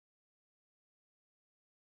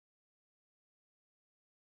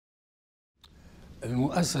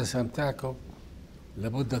المؤسسة متاعكم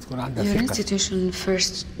لابد تكون عندها Your ثقة. institution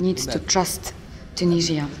first needs to trust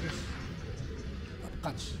Tunisia,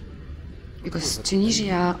 because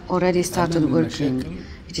Tunisia already started working.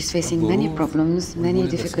 It is facing many problems, many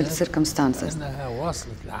difficult circumstances.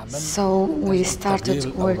 So we started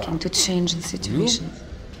working to change the situation.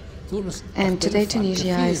 And today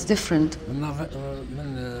Tunisia is different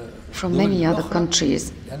from many other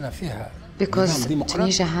countries because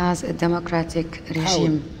Tunisia has a democratic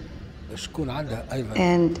regime,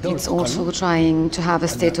 and it's also trying to have a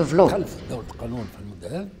state of law.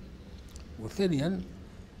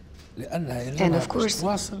 And of course,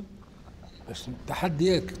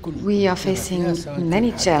 we are facing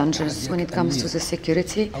many challenges when it comes to the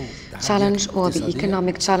security challenge or the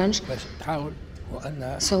economic challenge.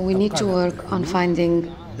 So we need to work on finding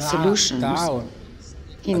solutions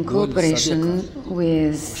in cooperation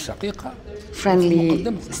with friendly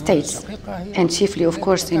states, and chiefly, of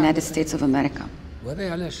course, the United States of America.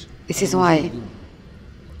 This is why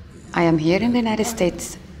I am here in the United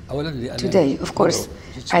States today. Of course,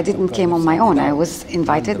 I didn't came on my own. I was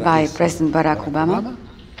invited by President Barack Obama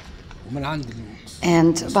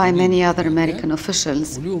and by many other American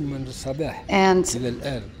officials. And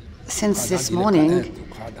since this morning,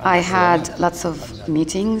 I had lots of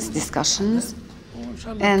meetings, discussions,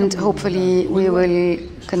 and hopefully we will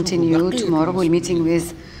continue tomorrow. We're meeting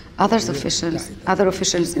with other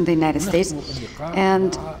officials in the United States,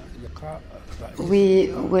 and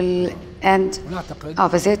we will end our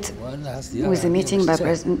visit with the meeting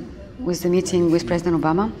with President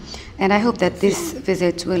Obama, and I hope that this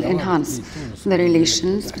visit will enhance the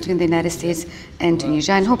relations between the United States and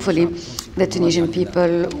Tunisia, and hopefully the Tunisian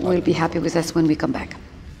people will be happy with us when we come back.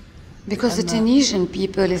 Because the Tunisian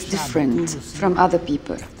people is different from other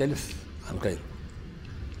people.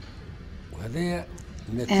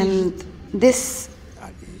 And this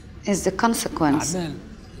is the consequence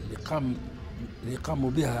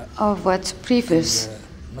of what previous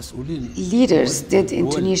leaders did in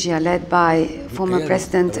Tunisia, led by former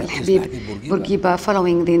President Al-Habib Bourguiba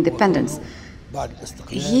following the independence.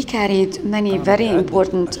 He carried many very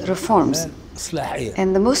important reforms,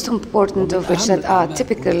 and the most important of which that are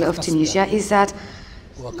typical of Tunisia is that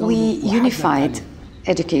we unified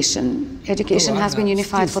education. Education has been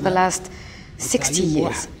unified for the last 60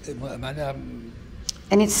 years.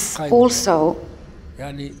 And it's also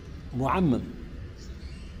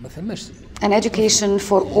an education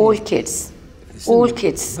for all kids. All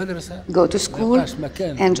kids go to school,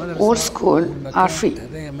 and all schools are free.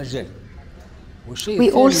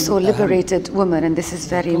 We also liberated women, and this is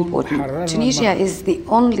very important. Tunisia is the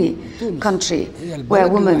only country where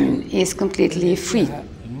women is completely free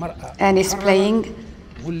and is playing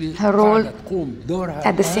her role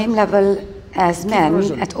at the same level as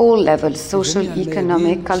men at all levels, social,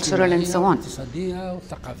 economic, cultural, and so on.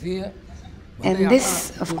 And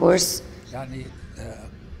this, of course,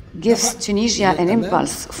 gives Tunisia an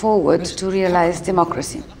impulse forward to realize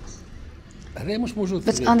democracy.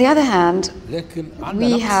 But on the other hand,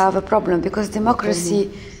 we have a problem because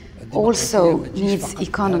democracy also needs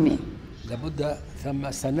economy.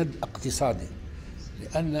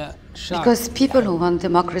 Because people who want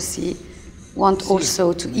democracy want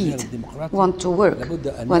also to eat, want to work,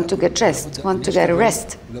 want to get dressed, want to get a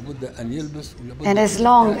rest. And as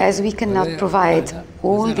long as we cannot provide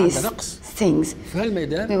all these things,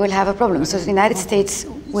 we will have a problem. So the United States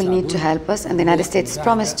will need to help us, and the United States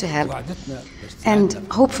promised to help. And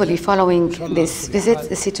hopefully following this visit,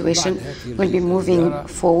 the situation will be moving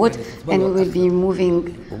forward, and we will be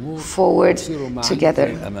moving forward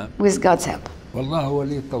together with God's help.